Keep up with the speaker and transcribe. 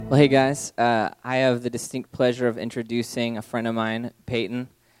Well, hey guys, I have the distinct pleasure of introducing a friend of mine, Peyton.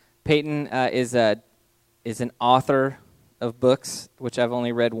 Peyton is an author of books, which I've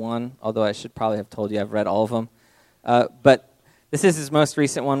only read one, although I should probably have told you I've read all of them. But this is his most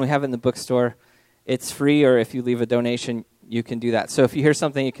recent one. We have it in the bookstore. It's free, or if you leave a donation, you can do that. So if you hear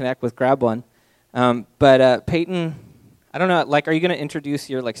something you connect with, grab one. But Peyton, I don't know, are you going to introduce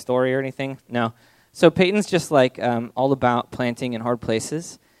your story or anything? No. So Peyton's just all about planting in hard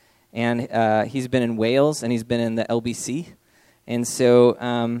places. And he's been in Wales, and he's been in the LBC. And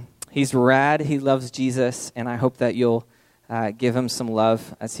so he's rad. He loves Jesus, and I hope that you'll give him some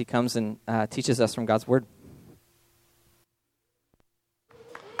love as he comes and teaches us from God's Word.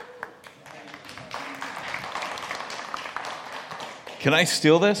 Can I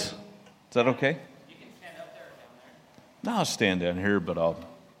steal this? Is that okay? You can stand up there or down there. No, I'll stand down here, but I'll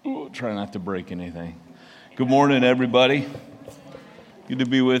try not to break anything. Good morning, everybody. Good to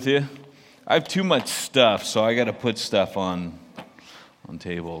be with you. I have too much stuff, so I got to put stuff on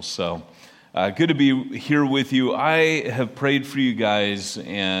tables. So good to be here with you. I have prayed for you guys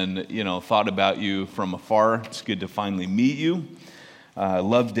and thought about you from afar. It's good to finally meet you.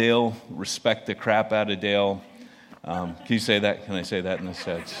 Love Dale. Respect the crap out of Dale. Can you say that? Can I say that in this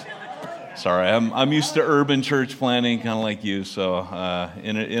sense? Sorry, I'm used to urban church planning, kind of like you. So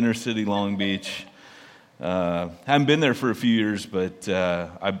inner city Long Beach. Haven't been there for a few years, but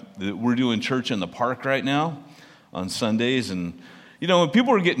we're doing church in the park right now on Sundays. And, when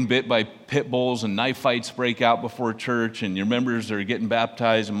people are getting bit by pit bulls and knife fights break out before church and your members are getting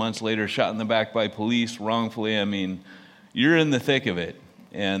baptized and months later shot in the back by police wrongfully, you're in the thick of it.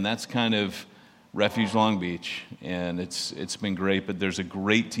 And that's kind of Refuge Long Beach. And it's been great, but there's a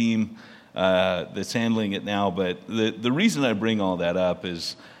great team that's handling it now. But the reason I bring all that up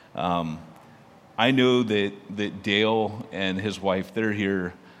is I know that Dale and his wife, they're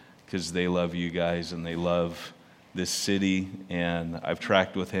here because they love you guys and they love this city. And I've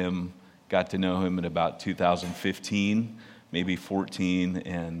tracked with him, got to know him in about 2015, maybe 14,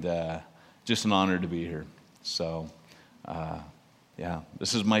 and just an honor to be here. So,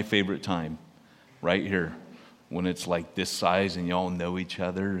 this is my favorite time, right here, when it's like this size and you all know each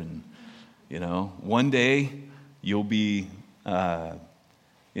other. And, one day you'll be...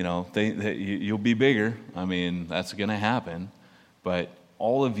 you'll be bigger. That's going to happen. But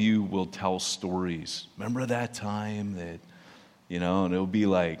all of you will tell stories. Remember that time that, and it'll be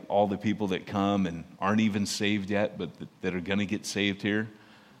like all the people that come and aren't even saved yet, but that are going to get saved here.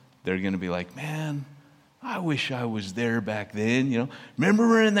 They're going to be like, man, I wish I was there back then. Remember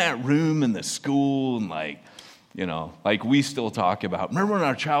we're in that room in the school and like we still talk about. Remember when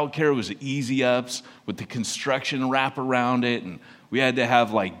our childcare was easy ups with the construction wrap around it, and we had to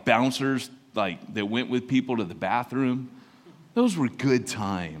have bouncers that went with people to the bathroom. Those were good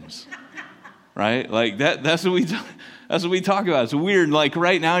times, right? That's what we talk about. It's weird.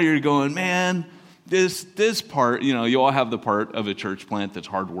 Right now you're going, man, this part. You all have the part of a church plant that's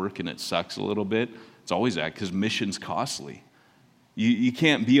hard work and it sucks a little bit. It's always that because mission's costly. You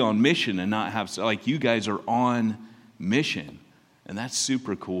can't be on mission and not have, you guys are on mission. And that's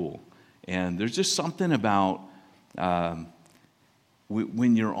super cool. And there's just something about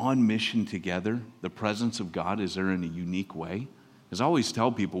when you're on mission together, the presence of God is there in a unique way. As I always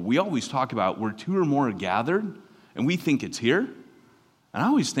tell people, we always talk about where two or more are gathered, and we think it's here. And I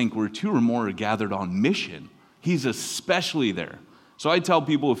always think where two or more are gathered on mission, He's especially there. So I tell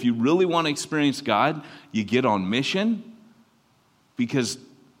people, if you really want to experience God, you get on mission, because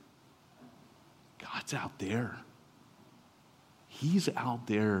God's out there. He's out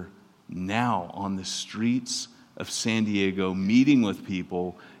there now on the streets of San Diego, meeting with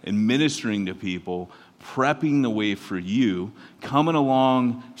people and ministering to people, prepping the way for you, coming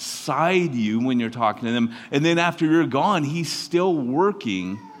alongside you when you're talking to them. And then after you're gone, He's still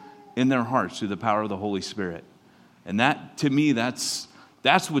working in their hearts through the power of the Holy Spirit. And that, to me, that's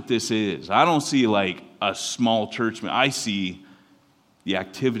what this is. I don't see a small church. I see the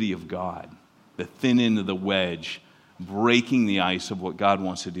activity of God, the thin end of the wedge, breaking the ice of what God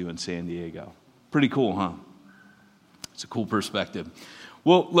wants to do in San Diego. Pretty cool, huh? It's a cool perspective.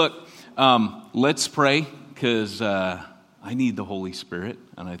 Well, look, let's pray, because I need the Holy Spirit,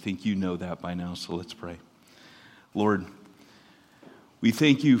 and I think you know that by now, so let's pray. Lord, we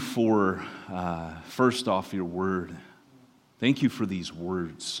thank you for, first off, your word. Thank you for these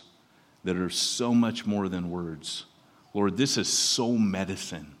words that are so much more than words. Lord, this is so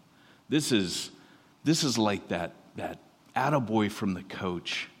medicine. This is like that attaboy from the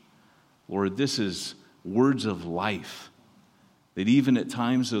coach. Lord, this is words of life that even at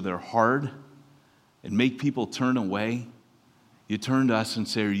times, though they're hard and make people turn away, You turn to us and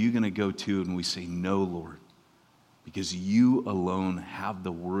say, are you going to go too? And we say, no, Lord, because you alone have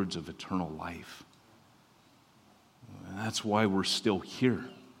the words of eternal life. And that's why we're still here,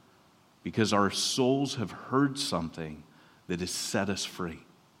 because our souls have heard something that has set us free.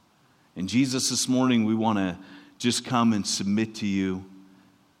 And Jesus, this morning, we want to just come and submit to you.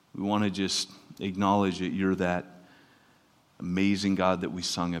 We want to just acknowledge that you're that amazing God that we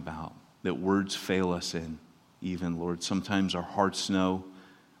sung about, that words fail us in even, Lord. Sometimes our hearts know,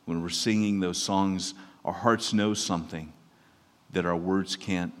 when we're singing those songs, our hearts know something that our words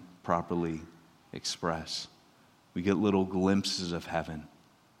can't properly express. We get little glimpses of heaven,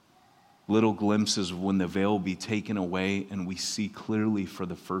 little glimpses of when the veil be taken away and we see clearly for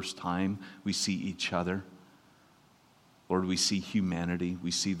the first time. We see each other. Lord, we see humanity.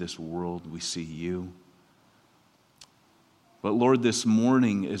 We see this world. We see you. But Lord, this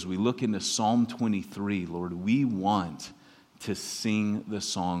morning, as we look into Psalm 23, Lord, we want to sing the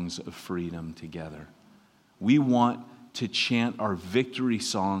songs of freedom together. We want to chant our victory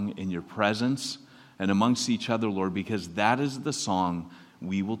song in your presence and amongst each other, Lord, because that is the song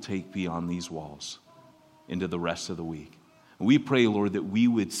we will take beyond these walls into the rest of the week. We pray, Lord, that we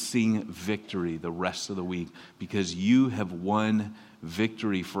would sing victory the rest of the week because you have won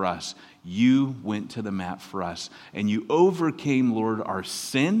victory for us. You went to the mat for us, and you overcame, Lord, our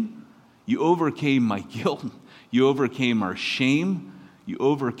sin. You overcame my guilt. You overcame our shame. You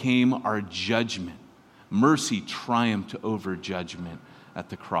overcame our judgment. Mercy triumphed over judgment at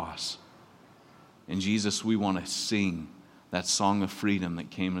the cross. And Jesus, we want to sing that song of freedom that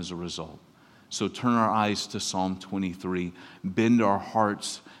came as a result. So turn our eyes to Psalm 23. Bend our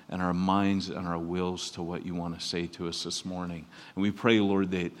hearts and our minds and our wills to what you want to say to us this morning. And we pray,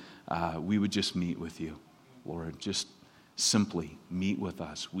 Lord, that we would just meet with you, Lord. Just simply meet with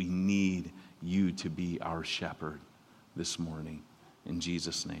us. We need you to be our shepherd this morning. In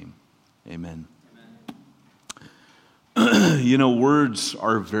Jesus' name, amen. You know, words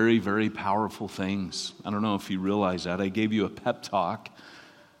are very, very powerful things. I don't know if you realize that. I gave you a pep talk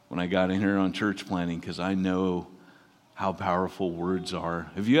when I got in here on church planning because I know how powerful words are.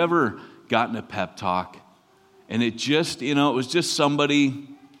 Have you ever gotten a pep talk and it just, it was just somebody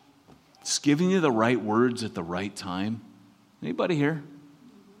just giving you the right words at the right time? Anybody here?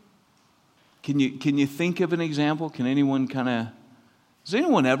 Can you think of an example? Can anyone has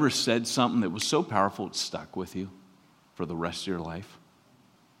anyone ever said something that was so powerful it stuck with you for the rest of your life?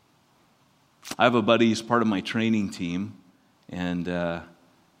 I have a buddy, he's part of my training team, and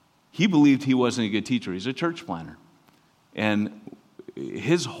he believed he wasn't a good teacher. He's a church planner. And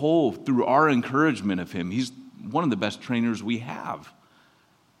through our encouragement of him, he's one of the best trainers we have.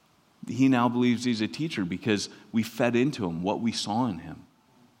 He now believes he's a teacher because we fed into him what we saw in him.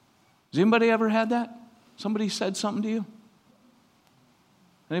 Has anybody ever had that? Somebody said something to you?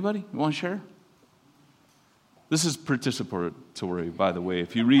 Anybody? You want to share? This is participatory, by the way.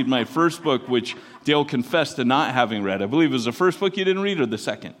 If you read my first book, which Dale confessed to not having read, I believe it was the first book you didn't read or the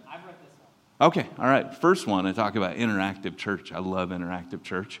second? I've read this one. Okay, all right. First one, I talk about interactive church. I love interactive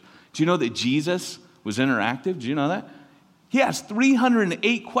church. Do you know that Jesus was interactive? Do you know that? He asked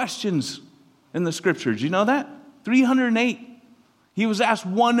 308 questions in the scripture. Do you know that? 308. He was asked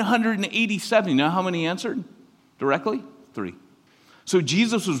 187. You know how many he answered directly? 3. So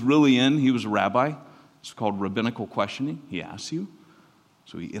Jesus was really he was a rabbi. It's called rabbinical questioning. He asks you,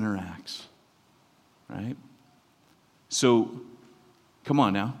 so he interacts, right? So, come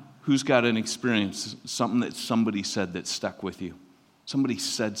on now. Who's got an experience, something that somebody said that stuck with you? Somebody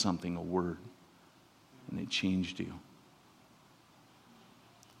said something, a word, and it changed you.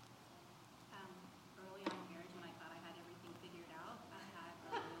 Early on in marriage, when I thought I had everything figured out,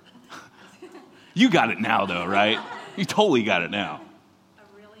 You got it now, though, right? You totally got it now. a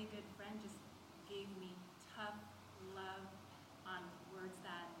really good friend just gave me tough love on words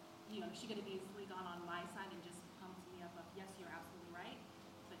that, she could have easily gone on my side and just pumped me up of, yes, you're absolutely right.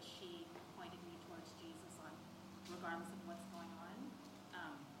 But she pointed me towards Jesus regardless of what's going on.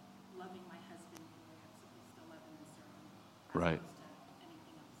 Loving my husband the way I'm supposed to love him and serve him. Right. As opposed to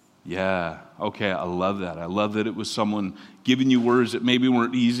anything else. Yeah, okay, I love that. I love that it was someone giving you words that maybe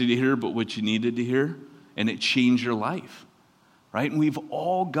weren't easy to hear, but what you needed to hear, and it changed your life, right? And we've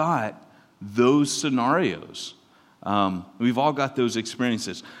all got those scenarios. We've all got those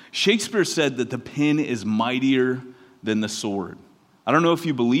experiences. Shakespeare said that the pen is mightier than the sword. I don't know if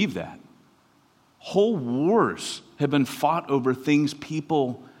you believe that. Whole wars have been fought over things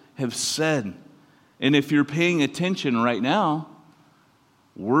people have said. And if you're paying attention right now,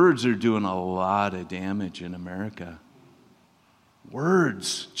 words are doing a lot of damage in America.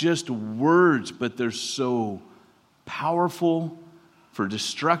 Words, just words, but they're so powerful for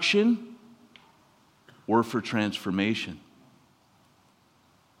destruction or for transformation.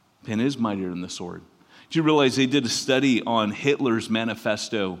 Pen is mightier than the sword. Did you realize they did a study on Hitler's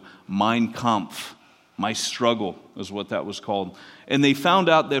manifesto, Mein Kampf? My Struggle is what that was called. And they found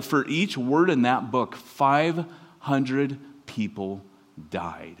out that for each word in that book, 500 people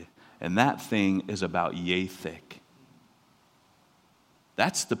died. And that thing is about yay thick.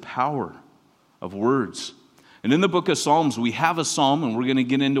 That's the power of words. And in the book of Psalms, we have a psalm, and we're going to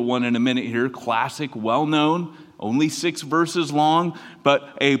get into one in a minute here. Classic, well-known, only 6 verses long,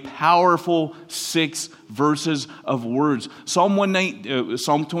 but a powerful 6 verses of words. Psalm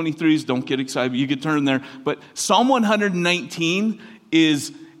 23, don't get excited, you could turn there. But Psalm 119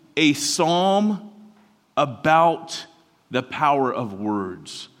 is a psalm about the power of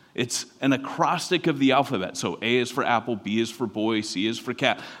words. It's an acrostic of the alphabet. So A is for apple, B is for boy, C is for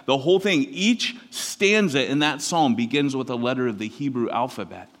cat. The whole thing, each stanza in that psalm begins with a letter of the Hebrew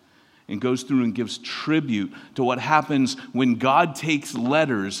alphabet and goes through and gives tribute to what happens when God takes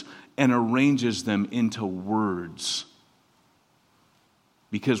letters and arranges them into words.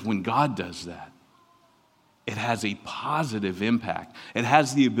 Because when God does that, it has a positive impact. It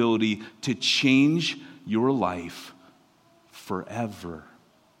has the ability to change your life forever.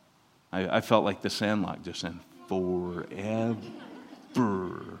 I felt like the Sandlot just saying, forever.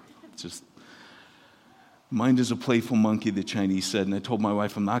 Just, mind is a playful monkey, the Chinese said. And I told my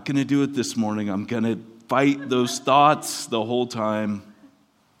wife, I'm not going to do it this morning. I'm going to fight those thoughts the whole time.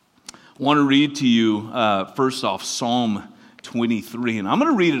 I want to read to you, first off, Psalm 23. And I'm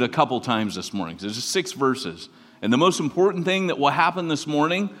going to read it a couple times this morning. There's just 6 verses. And the most important thing that will happen this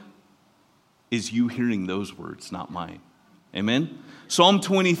morning is you hearing those words, not mine. Amen? Psalm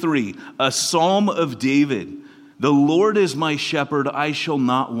 23, a psalm of David. The Lord is my shepherd, I shall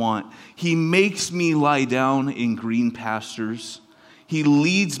not want. He makes me lie down in green pastures. He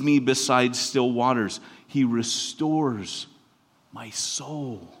leads me beside still waters. He restores my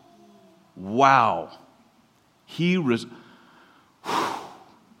soul. Wow. When's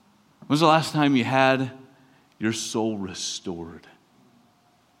the last time you had your soul restored?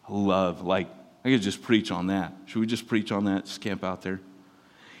 I could just preach on that. Should we just preach on that? Just camp out there.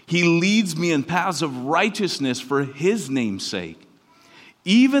 He leads me in paths of righteousness for his name's sake.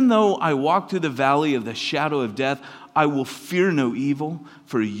 Even though I walk through the valley of the shadow of death, I will fear no evil,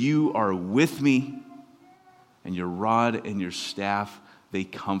 for you are with me, and your rod and your staff, they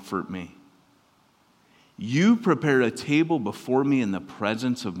comfort me. You prepare a table before me in the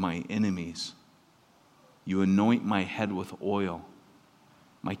presence of my enemies. You anoint my head with oil.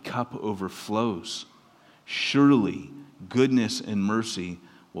 My cup overflows. Surely goodness and mercy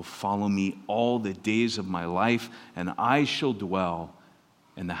will follow me all the days of my life, and I shall dwell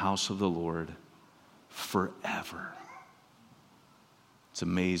in the house of the Lord forever. It's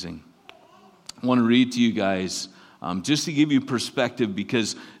amazing. I want to read to you guys just to give you perspective,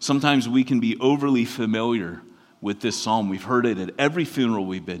 because sometimes we can be overly familiar with this psalm. We've heard it at every funeral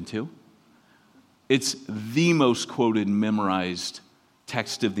we've been to. It's the most quoted and memorized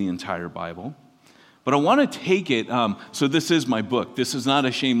text of the entire Bible. But I want to take it, so this is my book. This is not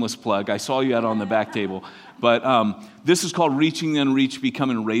a shameless plug. I saw you out on the back table. But this is called Reaching the Unreached,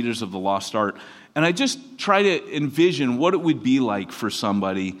 Becoming Raiders of the Lost Art. And I just try to envision what it would be like for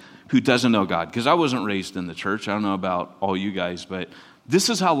somebody who doesn't know God. Because I wasn't raised in the church. I don't know about all you guys, but this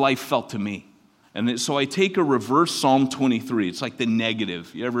is how life felt to me. And so I take a reverse Psalm 23. It's like the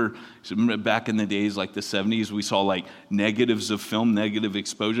negative. You ever, back in the days, like the 70s, we saw like negatives of film, negative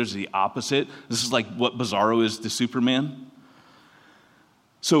exposures, the opposite. This is like what Bizarro is to Superman.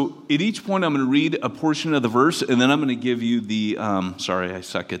 So at each point, I'm going to read a portion of the verse, and then I'm going to give you the, sorry, I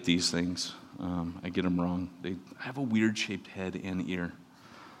suck at these things. I get them wrong. They have a weird shaped head and ear.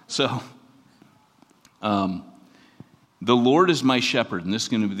 So, the Lord is my shepherd, and this is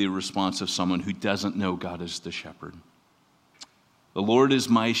going to be the response of someone who doesn't know God as the shepherd. The Lord is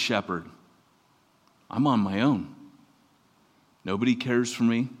my shepherd. I'm on my own. Nobody cares for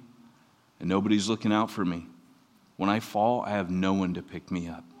me, and nobody's looking out for me. When I fall, I have no one to pick me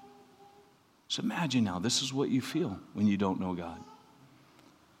up. So imagine now, this is what you feel when you don't know God.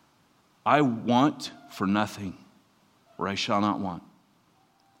 I want for nothing, or I shall not want.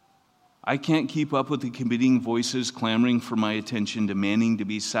 I can't keep up with the competing voices clamoring for my attention, demanding to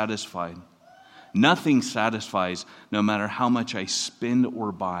be satisfied. Nothing satisfies, no matter how much I spend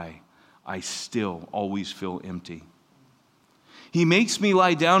or buy. I still always feel empty. He makes me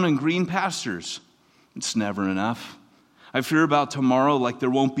lie down in green pastures. It's never enough. I fear about tomorrow like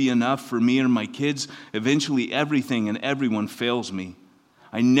there won't be enough for me and my kids. Eventually everything and everyone fails me.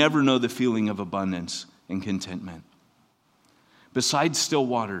 I never know the feeling of abundance and contentment. Beside still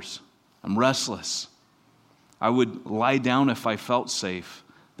waters, I'm restless. I would lie down if I felt safe.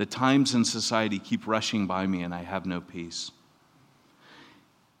 The times in society keep rushing by me and I have no peace.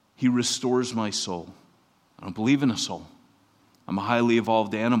 He restores my soul. I don't believe in a soul. I'm a highly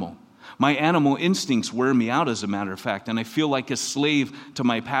evolved animal. My animal instincts wear me out, as a matter of fact, and I feel like a slave to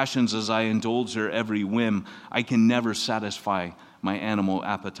my passions as I indulge their every whim. I can never satisfy my animal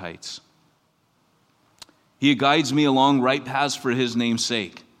appetites. He guides me along right paths for his name's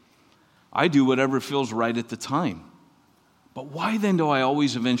sake. I do whatever feels right at the time. But why then do I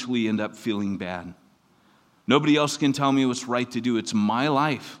always eventually end up feeling bad? Nobody else can tell me what's right to do. It's my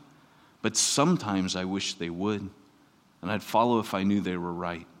life. But sometimes I wish they would, and I'd follow if I knew they were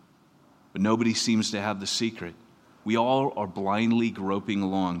right. But nobody seems to have the secret. We all are blindly groping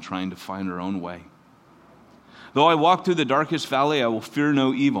along, trying to find our own way. Though I walk through the darkest valley, I will fear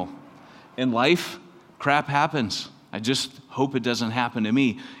no evil. In life, crap happens. I just hope it doesn't happen to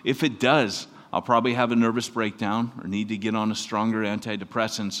me. If it does, I'll probably have a nervous breakdown or need to get on a stronger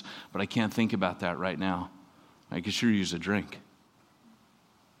antidepressants, but I can't think about that right now. I could sure use a drink.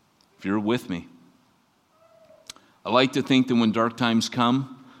 If you're with me. I like to think that when dark times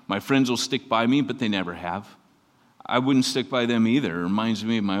come, my friends will stick by me, but they never have. I wouldn't stick by them either. It reminds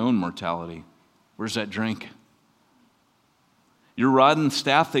me of my own mortality. Where's that drink? Your rod and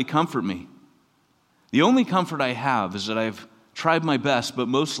staff, they comfort me. The only comfort I have is that I've tried my best, but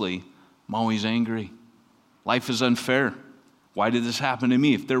mostly I'm always angry. Life is unfair. Why did this happen to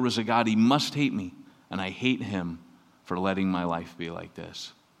me? If there was a God, he must hate me, and I hate him for letting my life be like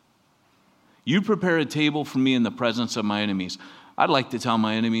this. You prepare a table for me in the presence of my enemies. I'd like to tell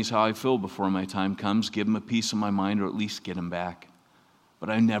my enemies how I feel before my time comes, give them a piece of my mind, or at least get them back. But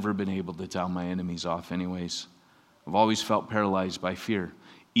I've never been able to tell my enemies off anyways. I've always felt paralyzed by fear.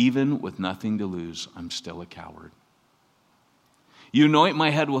 Even with nothing to lose, I'm still a coward. You anoint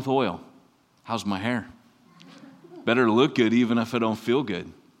my head with oil. How's my hair? Better look good even if I don't feel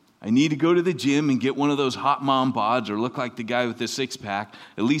good. I need to go to the gym and get one of those hot mom bods or look like the guy with the six-pack.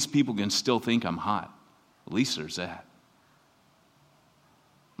 At least people can still think I'm hot. At least there's that.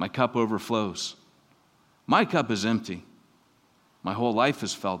 My cup overflows. My cup is empty. My whole life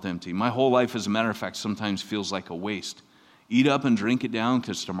has felt empty. My whole life, as a matter of fact, sometimes feels like a waste. Eat up and drink it down,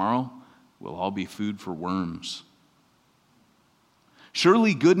 because tomorrow will all be food for worms.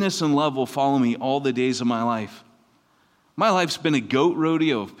 Surely goodness and love will follow me all the days of my life. My life's been a goat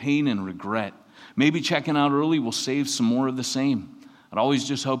rodeo of pain and regret. Maybe checking out early will save some more of the same. I'd always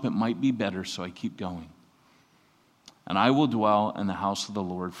just hope it might be better, so I keep going. And I will dwell in the house of the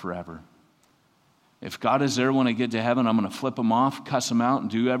Lord forever. If God is there when I get to heaven, I'm going to flip him off, cuss him out,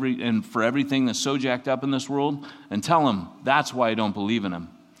 and for everything that's so jacked up in this world, and tell him that's why I don't believe in him.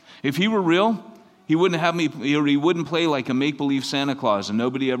 If he were real, he wouldn't play like a make-believe Santa Claus and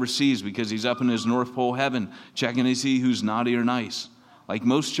nobody ever sees because he's up in his North Pole heaven checking to see who's naughty or nice. Like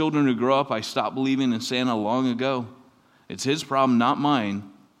most children who grow up, I stopped believing in Santa long ago. It's his problem, not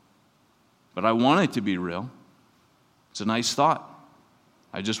mine. But I want it to be real. It's a nice thought.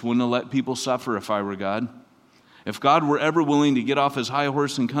 I just wouldn't have let people suffer if I were God. If God were ever willing to get off his high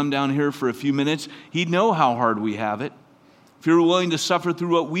horse and come down here for a few minutes, he'd know how hard we have it. If he were willing to suffer through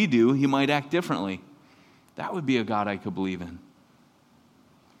what we do, he might act differently. That would be a God I could believe in.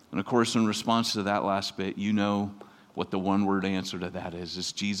 And of course, in response to that last bit, you know what the one-word answer to that is.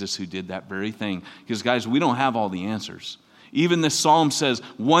 It's Jesus who did that very thing. Because guys, we don't have all the answers. Even this psalm says,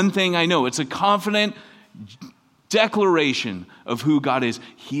 one thing I know. It's a confident declaration of who God is.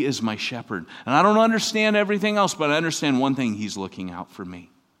 He is my shepherd. And I don't understand everything else, but I understand one thing: he's looking out for me.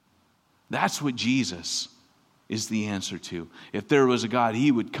 That's what Jesus is the answer to. If there was a God,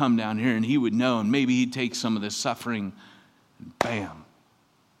 he would come down here and he would know, and maybe he'd take some of this suffering, and bam,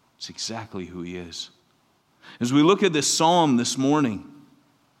 it's exactly who he is. As we look at this psalm this morning,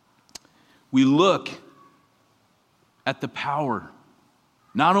 we look at the power,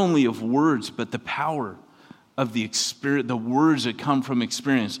 not only of words, but the power of the words that come from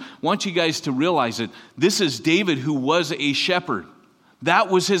experience. I want you guys to realize that this is David, who was a shepherd. That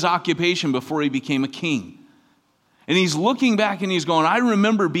was his occupation before he became a king. And he's looking back and he's going, I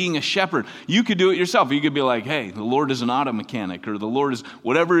remember being a shepherd. You could do it yourself. You could be like, hey, the Lord is an auto mechanic, or the Lord is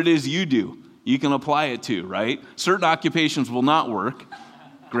whatever it is you do. You can apply it to, right? Certain occupations will not work,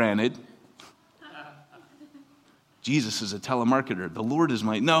 granted. Jesus is a telemarketer. The Lord is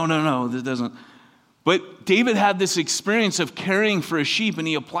my... No, that doesn't... But David had this experience of caring for a sheep, and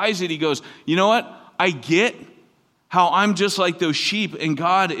he applies it. He goes, you know what? I get how I'm just like those sheep, and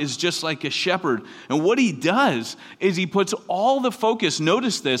God is just like a shepherd. And what he does is he puts all the focus,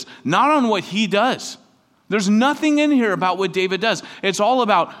 notice this, not on what he does, There's nothing in here about what David does. It's all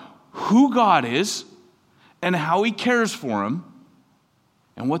about who God is and how he cares for him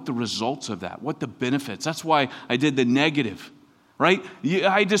and what the results of that, what the benefits. That's why I did the negative, right?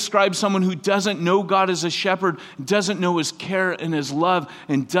 I describe someone who doesn't know God as a shepherd, doesn't know his care and his love,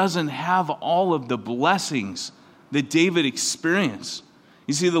 and doesn't have all of the blessings that David experienced.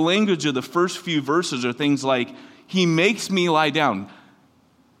 You see, the language of the first few verses are things like, he makes me lie down.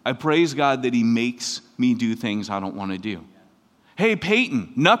 I praise God that he makes me do things I don't want to do. Hey,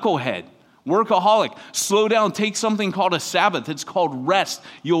 Peyton, knucklehead, workaholic, slow down, take something called a Sabbath. It's called rest.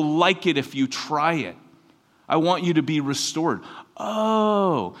 You'll like it if you try it. I want you to be restored.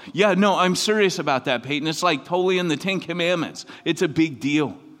 Oh, yeah, no, I'm serious about that, Peyton. It's like totally in the 10 Commandments. It's a big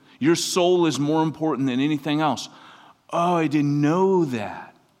deal. Your soul is more important than anything else. Oh, I didn't know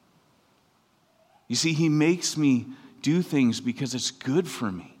that. You see, he makes me do things because it's good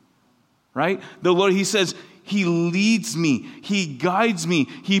for me, right? The Lord, he says, he leads me, he guides me,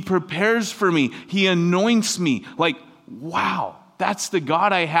 he prepares for me, he anoints me. Like, wow, that's the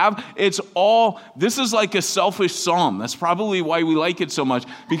God I have. This is like a selfish psalm. That's probably why we like it so much,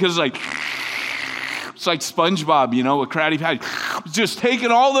 because it's like SpongeBob, a Krabby Patty, just taking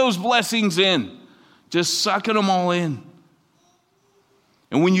all those blessings in, just sucking them all in.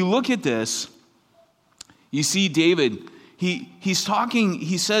 And when you look at this, you see David, he's talking,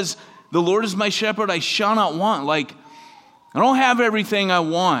 he says, the Lord is my shepherd, I shall not want. Like, I don't have everything I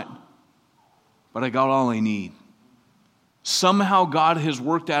want, but I got all I need. Somehow God has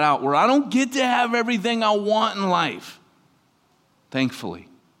worked that out where I don't get to have everything I want in life. Thankfully.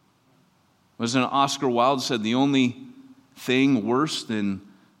 Wasn't it Oscar Wilde said the only thing worse than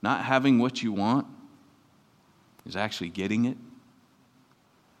not having what you want is actually getting it?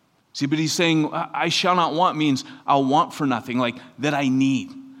 See, but he's saying, I shall not want means I'll want for nothing, like that I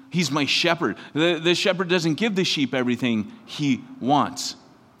need. He's my shepherd. The shepherd doesn't give the sheep everything he wants,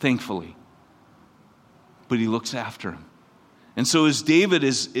 thankfully. But he looks after him. And so as David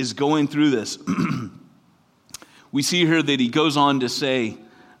is going through this, we see here that he goes on to say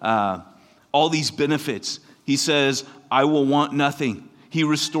all these benefits. He says, I will want nothing. He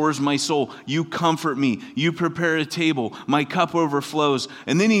restores my soul. You comfort me. You prepare a table. My cup overflows.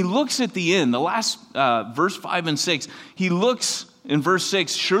 And then he looks at the end, the last verse 5 and 6. He looks in verse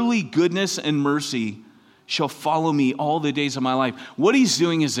 6, surely goodness and mercy shall follow me all the days of my life. What he's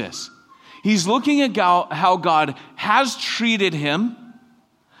doing is this. He's looking at how God has treated him,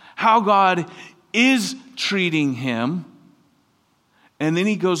 how God is treating him. And then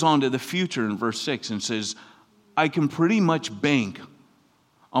he goes on to the future in verse 6 and says, I can pretty much bank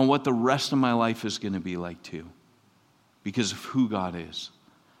on what the rest of my life is going to be like too, because of who God is,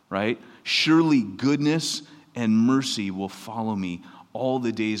 right? Surely goodness and mercy will follow me all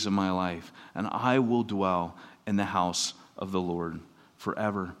the days of my life, and I will dwell in the house of the Lord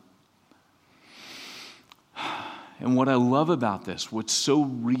forever. And what I love about this, what's so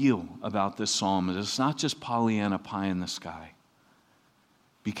real about this psalm, is it's not just Pollyanna pie in the sky,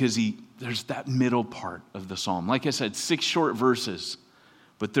 because there's that middle part of the psalm. Like I said, 6 short verses.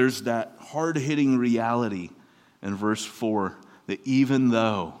 But there's that hard-hitting reality in verse 4 that even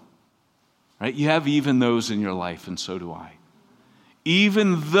though, right? You have even those in your life, and so do I.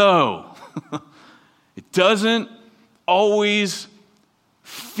 Even though it doesn't always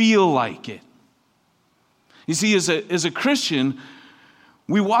feel like it. You see, as a Christian,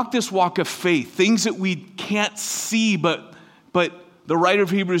 we walk this walk of faith, things that we can't see, but the writer of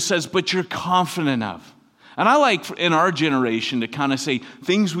Hebrews says, but you're confident of. And I like in our generation to kind of say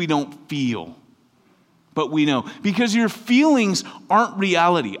things we don't feel, but we know. Because your feelings aren't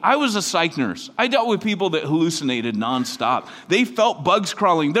reality. I was a psych nurse. I dealt with people that hallucinated nonstop. They felt bugs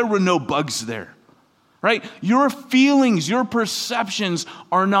crawling. There were no bugs there, right? Your feelings, your perceptions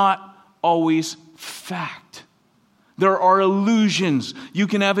are not always fact. There are illusions. You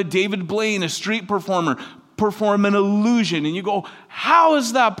can have a David Blaine, a street performer, perform an illusion, and you go, how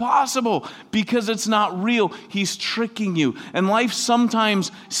is that possible? Because it's not real. He's tricking you. And life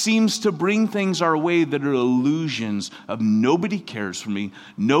sometimes seems to bring things our way that are illusions of nobody cares for me,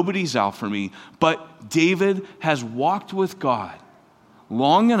 nobody's out for me. But David has walked with God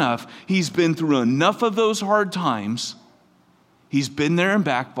long enough. He's been through enough of those hard times. He's been there and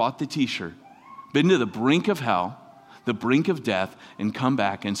back, bought the t-shirt, been to the brink of hell, the brink of death, and come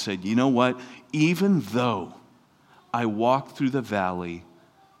back and said, you know what? Even though I walk through the valley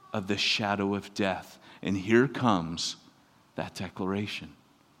of the shadow of death, and here comes that declaration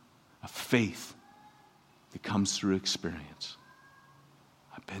of faith that comes through experience.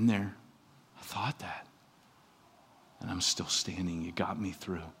 I've been there. I thought that. And I'm still standing. You got me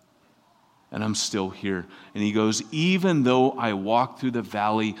through. and I'm still here. And he goes, even though I walk through the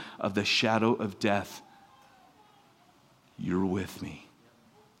valley of the shadow of death, you're with me.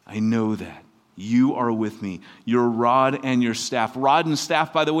 I know that. You are with me. Your rod and your staff. Rod and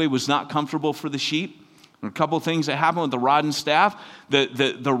staff, by the way, was not comfortable for the sheep. There are a couple of things that happened with the rod and staff.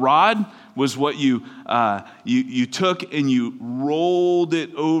 The rod was what you took and you rolled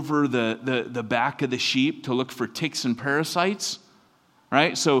it over the back of the sheep to look for ticks and parasites.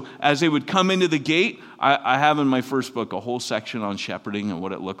 Right? So as they would come into the gate, I have in my first book a whole section on shepherding and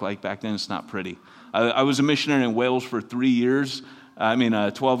what it looked like back then. It's not pretty. I was a missionary in Wales for 12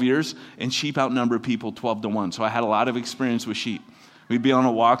 years, and sheep outnumber people 12-1. So I had a lot of experience with sheep. We'd be on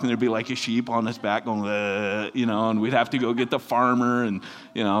a walk, and there'd be like a sheep on its back going, and we'd have to go get the farmer, and,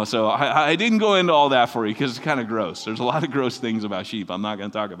 so I didn't go into all that for you because it's kind of gross. There's a lot of gross things about sheep I'm not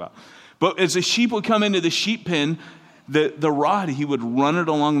going to talk about. But as the sheep would come into the sheep pen, the rod, he would run it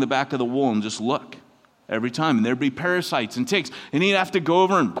along the back of the wool and just look every time. And there'd be parasites and ticks. And he'd have to go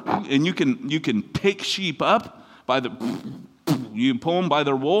over and you can pick sheep up you pull them by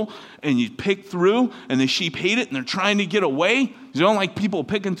their wool and you pick through, and the sheep hate it and they're trying to get away. You don't like people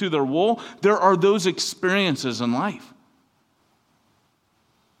picking through their wool. There are those experiences in life.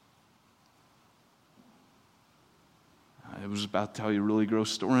 I was about to tell you a really gross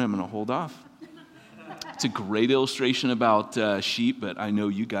story. I'm going to hold off. It's a great illustration about sheep, but I know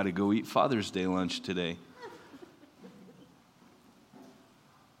you got to go eat Father's Day lunch today.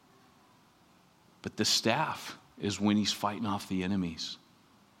 But the staff is when he's fighting off the enemies.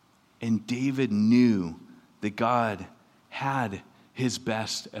 And David knew that God had his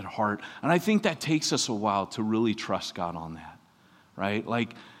best at heart. And I think that takes us a while to really trust God on that, right?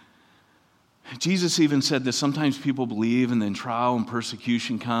 Like, Jesus even said that sometimes people believe and then trial and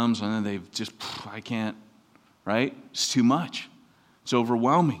persecution comes and then they've just, I can't, right? It's too much. It's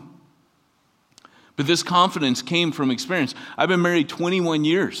overwhelming. But this confidence came from experience. I've been married 21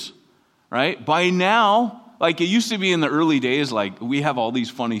 years, right? By now, like it used to be in the early days, like we have all these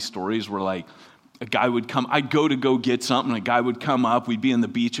funny stories where like a guy would come, I'd go get something, a guy would come up, we'd be on the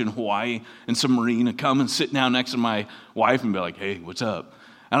beach in Hawaii, and some Marine would come and sit down next to my wife and be like, hey, what's up?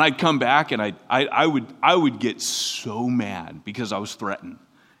 And I'd come back and I would get so mad because I was threatened.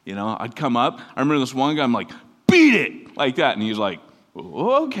 I'd come up. I remember this one guy, I'm like, beat it, like that. And he was like,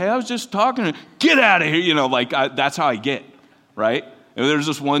 oh, okay, I was just talking to get out of here, that's how I get, right? And there's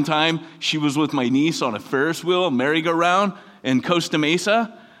this one time, she was with my niece on a Ferris wheel, a merry-go-round in Costa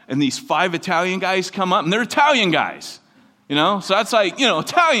Mesa, and these 5 Italian guys come up, and they're Italian guys, so that's like,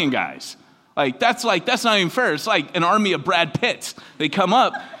 Italian guys. That's not even fair. It's like an army of Brad Pitts. They come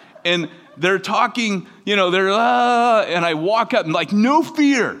up, and they're talking, and I walk up, and like, no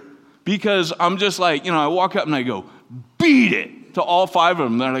fear, because I'm just like, I walk up and I go, beat it. To all 5 of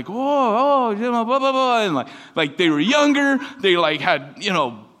them. They're like, blah, blah, blah. And like they were younger. They had,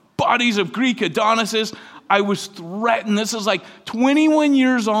 bodies of Greek Adonises. I was threatened. This is like 21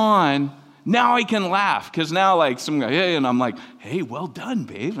 years on. Now I can laugh because now like some guy, hey, and I'm like, hey, well done,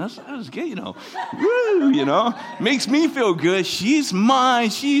 babe. That was good, Woo, makes me feel good. She's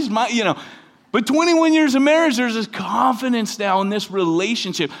mine. But 21 years of marriage, there's this confidence now in this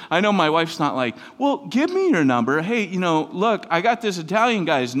relationship. I know my wife's not like, well, give me your number. Hey, look, I got this Italian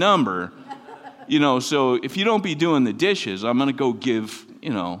guy's number. So if you don't be doing the dishes, I'm going to go give,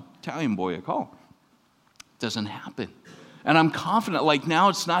 Italian boy a call. It doesn't happen. And I'm confident, like now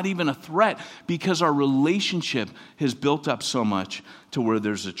it's not even a threat because our relationship has built up so much to where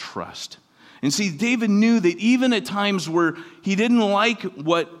there's a trust. And see, David knew that even at times where he didn't like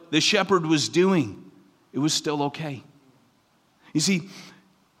what the shepherd was doing, it was still okay. You see,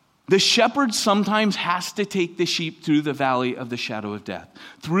 the shepherd sometimes has to take the sheep through the valley of the shadow of death.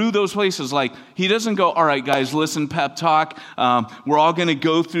 Through those places, like he doesn't go, all right, guys, listen, pep talk. We're all going to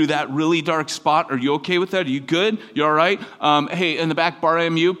go through that really dark spot. Are you okay with that? Are you good? You all right? Hey, in the back bar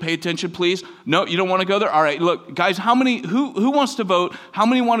MU, pay attention, please. No, you don't want to go there? All right, look, guys, who wants to vote? How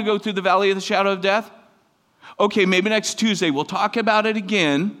many want to go through the valley of the shadow of death? Okay, maybe next Tuesday we'll talk about it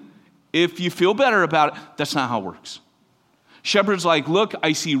again. If you feel better about it, that's not how it works. Shepherd's like, look,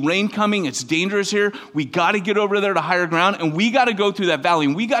 I see rain coming. It's dangerous here. We got to get over there to higher ground, and we got to go through that valley,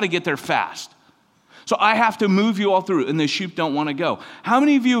 and we got to get there fast. So I have to move you all through, and the sheep don't want to go. How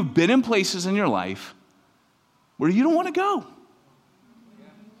many of you have been in places in your life where you don't want to go?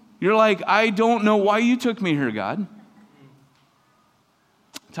 You're like, I don't know why you took me here, God.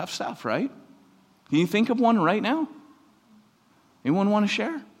 Tough stuff, right? Can you think of one right now? Anyone want to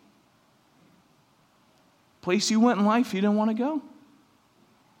share? Place you went in life you didn't want to go?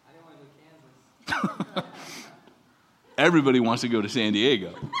 I didn't want to go to Kansas. Everybody wants to go to San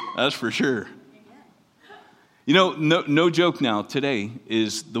Diego. That's for sure. You know, no joke now. Today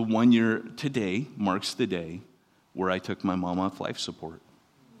is the 1 year, today marks the day where I took my mom off life support.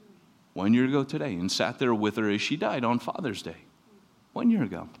 1 year ago today, and sat there with her as she died on Father's Day. 1 year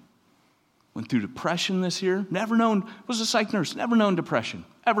ago. Went through depression this year. Never known, was a psych nurse, never known depression.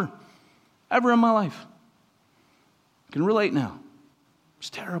 Ever in my life. Can relate now. It's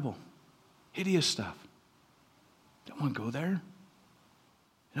terrible. Hideous stuff. Don't want to go there.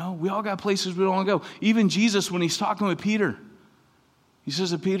 You know, we all got places we don't want to go. Even Jesus, when he's talking with Peter, he says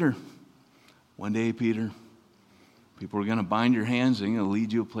to Peter, one day, Peter, people are going to bind your hands and they're going to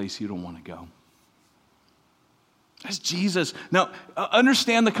lead you a place you don't want to go. That's Jesus. Now,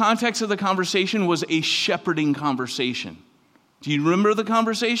 understand the context of the conversation was a shepherding conversation. Do you remember the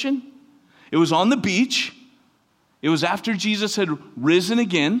conversation? It was on the beach. It was after Jesus had risen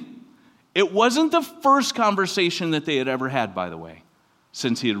again. It wasn't the first conversation that they had ever had, by the way,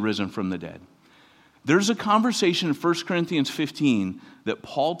 since he had risen from the dead. There's a conversation in 1 Corinthians 15 that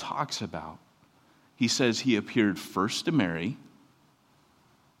Paul talks about. He says he appeared first to Mary,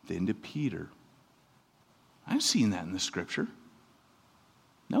 then to Peter. I've seen that in the scripture.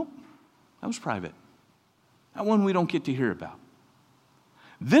 Nope, that was private. That one we don't get to hear about.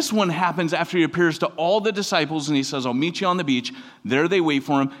 This one happens after he appears to all the disciples and he says, I'll meet you on the beach. There they wait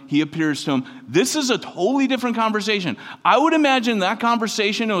for him. He appears to them. This is a totally different conversation. I would imagine that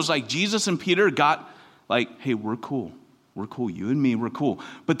conversation, it was like Jesus and Peter got like, hey, we're cool. We're cool. You and me, we're cool.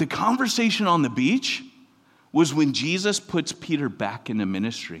 But the conversation on the beach was when Jesus puts Peter back into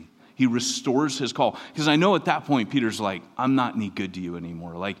ministry. He restores his call. Because I know at that point, Peter's like, I'm not any good to you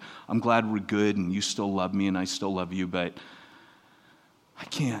anymore. Like, I'm glad we're good and you still love me and I still love you, but I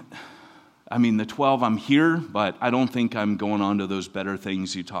can't. I mean, the 12, I'm here, but I don't think I'm going on to those better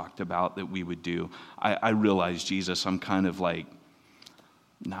things you talked about that we would do. I realize, Jesus, I'm kind of like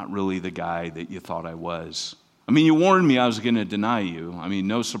not really the guy that you thought I was. I mean, you warned me I was going to deny you. I mean,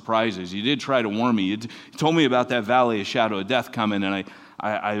 no surprises. You did try to warn me. You told me about that valley of shadow of death coming, and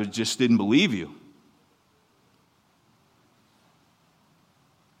I just didn't believe you.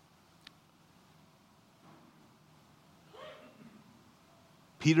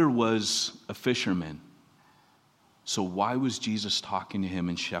 Peter was a fisherman. So why was Jesus talking to him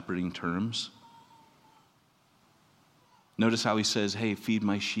in shepherding terms? Notice how he says, hey, feed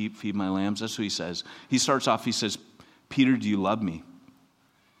my sheep, feed my lambs. That's what he says. He starts off, he says, Peter, do you love me?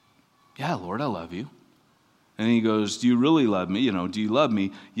 Yeah, Lord, I love you. And then he goes, do you really love me? You know, do you love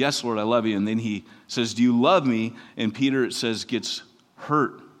me? Yes, Lord, I love you. And then he says, do you love me? And Peter, it says, gets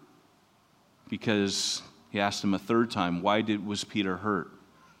hurt because he asked him a third time, why was Peter hurt?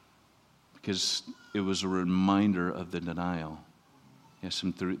 Because it was a reminder of the denial. Yes,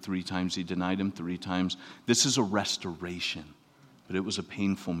 him three times he denied him, 3 times. This is a restoration, but it was a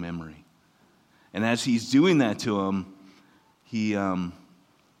painful memory. And as he's doing that to him,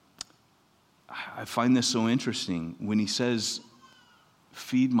 I find this so interesting. When he says,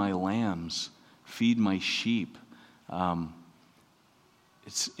 feed my lambs, feed my sheep,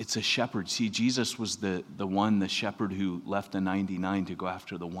 it's a shepherd. See, Jesus was the shepherd who left the 99 to go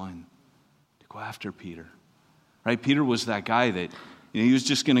after the one. Go after Peter, right? Peter was that guy that, he was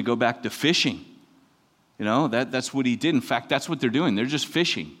just going to go back to fishing. That's what he did. In fact, that's what they're doing. They're just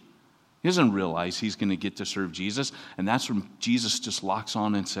fishing. He doesn't realize he's going to get to serve Jesus. And that's when Jesus just locks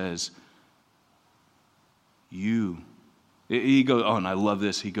on and says, he goes, oh, and I love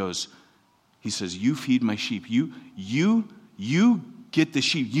this. He says, you feed my sheep. You get the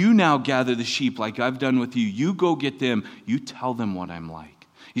sheep. You now gather the sheep like I've done with you. You go get them. You tell them what I'm like.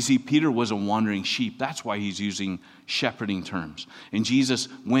 You see, Peter was a wandering sheep. That's why he's using shepherding terms. And Jesus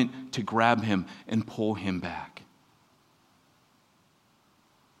went to grab him and pull him back.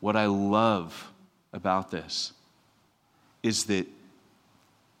 What I love about this is that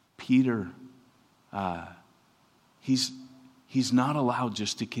Peter, he's not allowed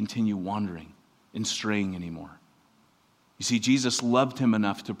just to continue wandering and straying anymore. You see, Jesus loved him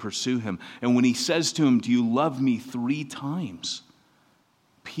enough to pursue him. And when he says to him, do you love me 3 times?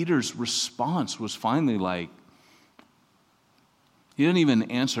 Peter's response was finally like, he didn't even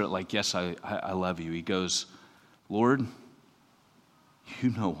answer it like, yes, I love you. He goes, Lord, you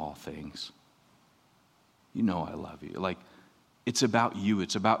know all things. You know I love you. Like, it's about you.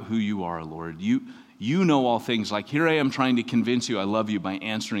 It's about who you are, Lord. You know all things. Like, here I am trying to convince you I love you by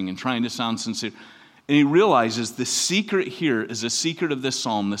answering and trying to sound sincere. And he realizes the secret here is the secret of this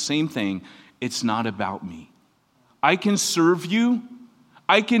psalm, the same thing. It's not about me. I can serve you.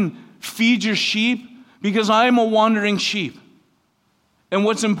 I can feed your sheep because I am a wandering sheep. And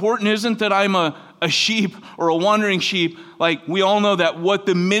what's important isn't that I'm a a sheep or a wandering sheep, like we all know that what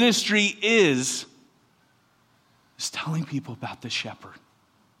the ministry is telling people about the shepherd.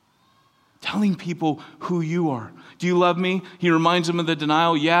 Telling people who you are. Do you love me? He reminds them of the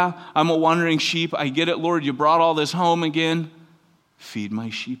denial. Yeah, I'm a wandering sheep. I get it, Lord. You brought all this home again. Feed my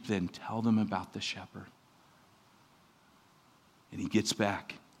sheep then. Tell them about the shepherd. And he gets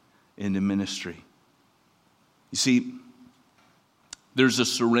back into ministry. You see, there's a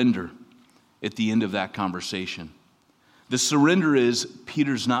surrender at the end of that conversation. The surrender is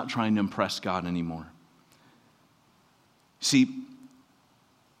Peter's not trying to impress God anymore. See,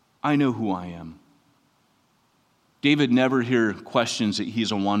 I know who I am. David never here questions that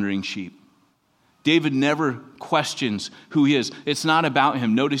he's a wandering sheep. David never questions who he is. It's not about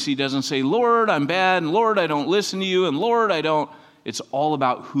him. Notice he doesn't say, Lord, I'm bad, and Lord, I don't listen to you, and Lord, I don't. It's all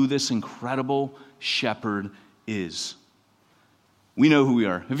about who this incredible shepherd is. We know who we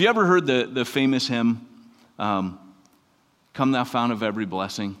are. Have you ever heard the famous hymn, Come Thou Fount of Every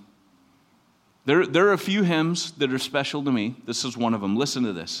Blessing? There are a few hymns that are special to me. This is one of them. Listen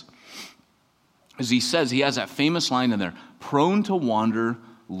to this. As he says, he has that famous line in there, prone to wander,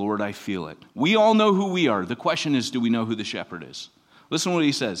 Lord, I feel it. We all know who we are. The question is, do we know who the shepherd is? Listen to what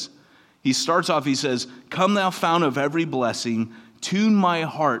he says. He starts off, he says, Come thou fount of every blessing, tune my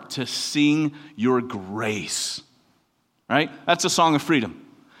heart to sing your grace. Right? That's a song of freedom.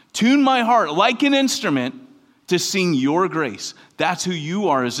 Tune my heart like an instrument to sing your grace. That's who you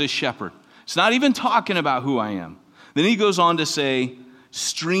are as this shepherd. It's not even talking about who I am. Then he goes on to say,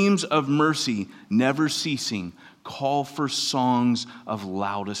 streams of mercy never ceasing, call for songs of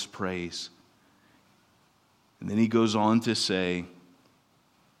loudest praise. And then he goes on to say,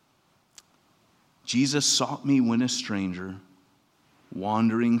 Jesus sought me when a stranger,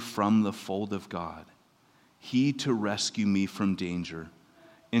 wandering from the fold of God. He to rescue me from danger,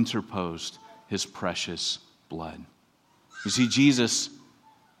 interposed his precious blood. You see, Jesus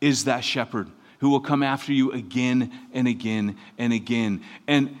is that shepherd who will come after you again and again and again.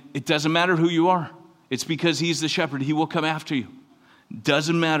 And it doesn't matter who you are. It's because he's the shepherd. He will come after you.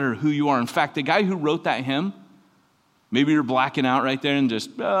 Doesn't matter who you are. In fact, the guy who wrote that hymn, maybe you're blacking out right there and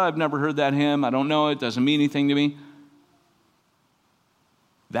just, I've never heard that hymn. I don't know. It doesn't mean anything to me.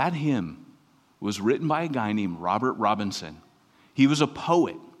 That hymn was written by a guy named Robert Robinson. He was a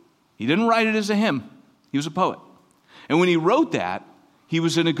poet. He didn't write it as a hymn. He was a poet. And when he wrote that, he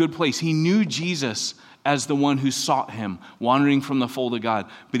was in a good place. He knew Jesus as the one who sought him, wandering from the fold of God,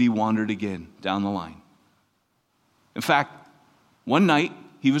 but he wandered again down the line. In fact, one night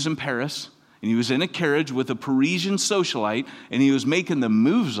he was in Paris, and he was in a carriage with a Parisian socialite, and he was making the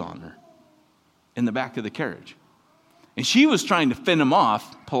moves on her in the back of the carriage. And she was trying to fend him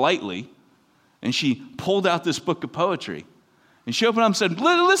off politely, and she pulled out this book of poetry. And she opened up and said,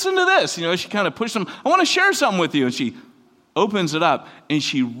 listen to this. You know, she kind of pushed him, I want to share something with you. And she opens it up, and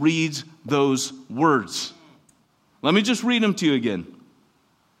she reads those words. Let me just read them to you again.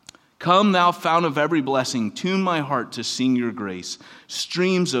 Come, thou fount of every blessing, tune my heart to sing your grace.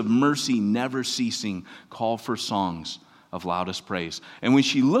 Streams of mercy never ceasing, call for songs of loudest praise. And when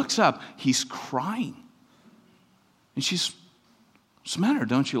she looks up, he's crying. And she's, what's the matter?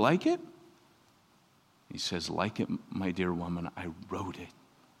 Don't you like it? He says, like it, my dear woman, I wrote it.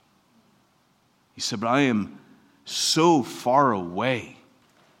 He said, but I am so far away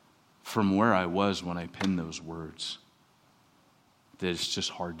from where I was when I penned those words that it's just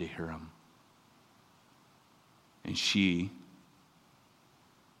hard to hear them. And she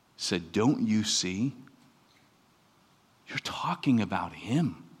said, don't you see? You're talking about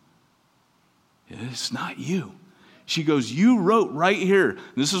him. It's not you. She goes, you wrote right here.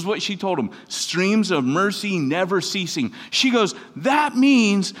 This is what she told him. Streams of mercy never ceasing. She goes, that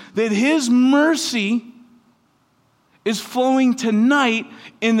means that his mercy is flowing tonight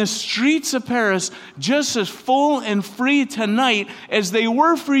in the streets of Paris just as full and free tonight as they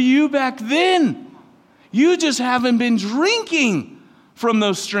were for you back then. You just haven't been drinking from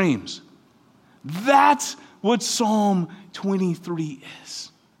those streams. That's what Psalm 23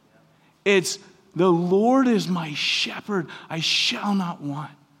 is. It's the Lord is my shepherd, I shall not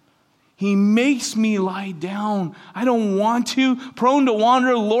want. He makes me lie down. I don't want to. Prone to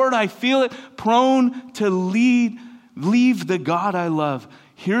wander, Lord, I feel it. Prone to leave the God I love.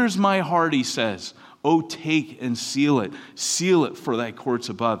 Here's my heart, he says. Oh, take and seal it. Seal it for thy courts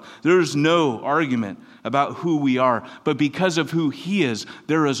above. There's no argument about who we are, but because of who he is,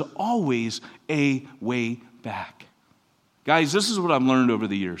 there is always a way back. Guys, this is what I've learned over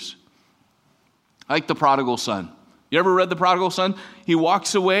the years. Like the prodigal son. You ever read The Prodigal Son? He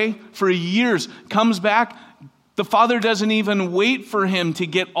walks away for years, comes back. The father doesn't even wait for him to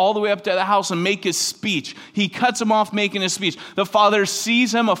get all the way up to the house and make his speech. He cuts him off making his speech. The father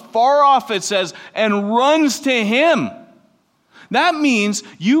sees him afar off, it says, and runs to him. That means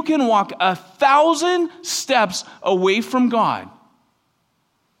you can walk 1,000 steps away from God,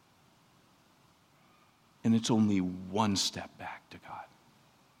 and it's only one step back to God.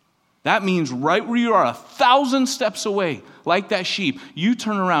 That means right where you are, 1,000 steps away, like that sheep, you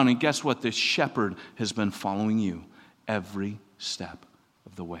turn around and guess what? The shepherd has been following you every step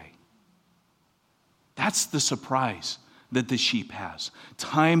of the way. That's the surprise that the sheep has,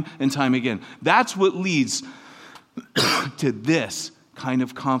 time and time again. That's what leads to this kind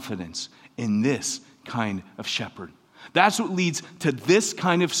of confidence in this kind of shepherd. That's what leads to this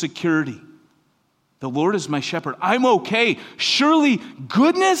kind of security. The Lord is my shepherd. I'm okay. Surely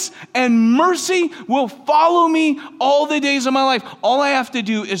goodness and mercy will follow me all the days of my life. All I have to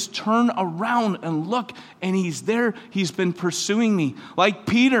do is turn around and look, and he's there. He's been pursuing me. Like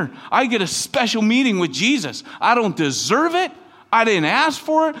Peter, I get a special meeting with Jesus. I don't deserve it. I didn't ask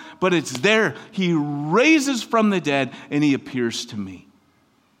for it, but it's there. He raises from the dead, and he appears to me.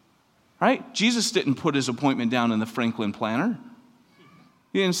 Right? Jesus didn't put his appointment down in the Franklin planner.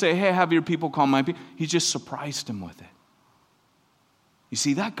 He didn't say, hey, have your people call my people. He just surprised him with it. You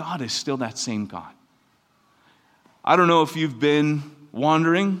see, that God is still that same God. I don't know if you've been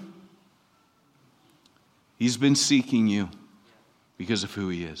wandering. He's been seeking you because of who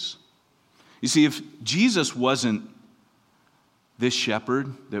he is. You see, if Jesus wasn't this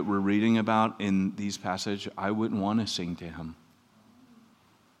shepherd that we're reading about in these passages, I wouldn't want to sing to him.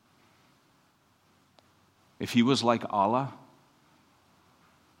 If he was like Allah,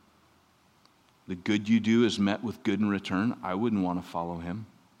 the good you do is met with good in return, I wouldn't want to follow him.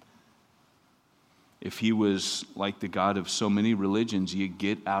 If he was like the God of so many religions, you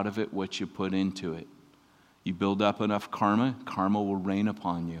get out of it what you put into it. You build up enough karma, karma will rain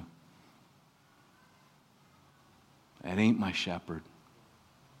upon you. That ain't my shepherd.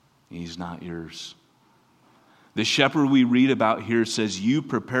 He's not yours. The shepherd we read about here says, you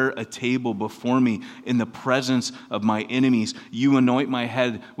prepare a table before me in the presence of my enemies. You anoint my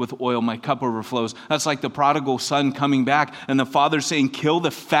head with oil, my cup overflows. That's like the prodigal son coming back and the father saying, kill the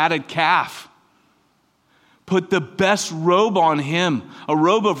fatted calf. Put the best robe on him, a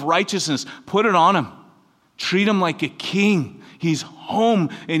robe of righteousness. Put it on him. Treat him like a king. He's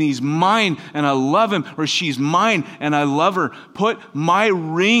home and he's mine and I love him, or she's mine and I love her. Put my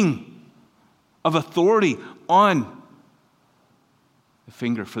ring of authority on the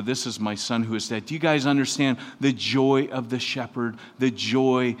finger, for this is my son who is dead. Do you guys understand the joy of the shepherd? The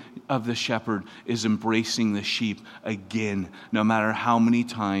joy of the shepherd is embracing the sheep again, no matter how many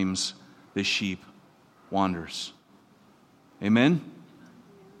times the sheep wanders. Amen?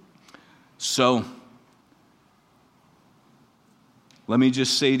 So, let me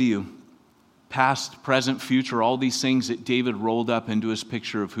just say to you, past, present, future, all these things that David rolled up into his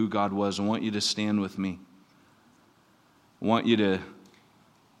picture of who God was. I want you to stand with me. I want you to,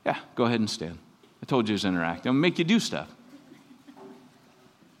 go ahead and stand. I told you it was interactive. I'm going to make you do stuff.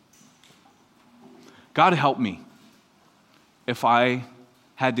 God help me if I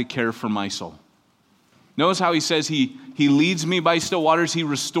had to care for my soul. Notice how he says he leads me by still waters. He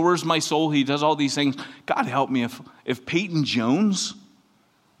restores my soul. He does all these things. God help me if Peyton Jones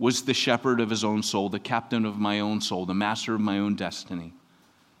was the shepherd of his own soul, the captain of my own soul, the master of my own destiny.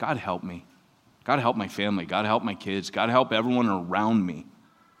 God help me. God help my family. God help my kids. God help everyone around me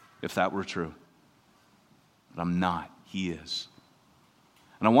if that were true. But I'm not. He is.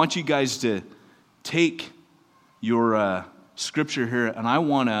 And I want you guys to take your scripture here, and I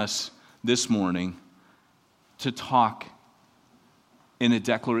want us this morning to talk in a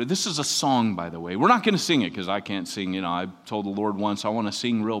declaration. This is a song, by the way. We're not going to sing it because I can't sing. I told the Lord once I want to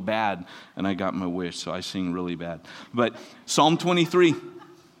sing real bad, and I got my wish, so I sing really bad. But Psalm 23,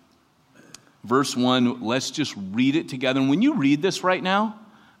 verse 1, let's just read it together. And when you read this right now,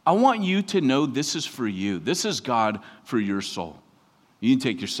 I want you to know this is for you. This is God for your soul. You can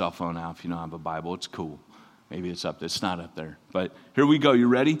take your cell phone out if you don't have a Bible. It's cool. Maybe it's up there. It's not up there. But here we go. You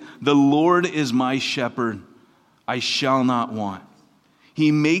ready? The Lord is my shepherd. I shall not want.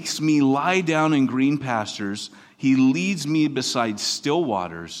 He makes me lie down in green pastures. He leads me beside still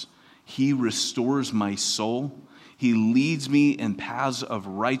waters. He restores my soul. He leads me in paths of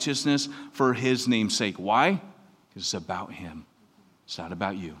righteousness for his name's sake. Why? Because it's about him. It's not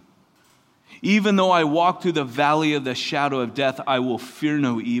about you. Even though I walk through the valley of the shadow of death, I will fear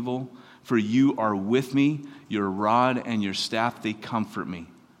no evil, for you are with me. Your rod and your staff, they comfort me.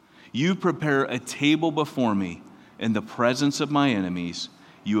 You prepare a table before me in the presence of my enemies.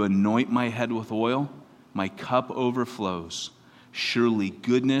 You anoint my head with oil, My cup overflows. Surely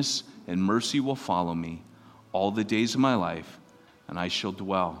goodness and mercy will follow me all the days of my life, and I shall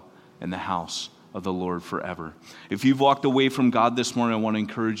dwell in the house of the Lord forever. If you've walked away from God this morning, I want to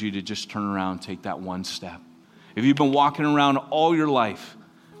encourage you to just turn around and take that one step. If you've been walking around all your life,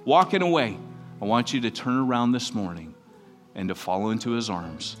 walking away, I want you to turn around this morning and to fall into his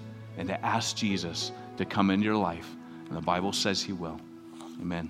arms and to ask Jesus to come into your life. And the Bible says he will. Amen.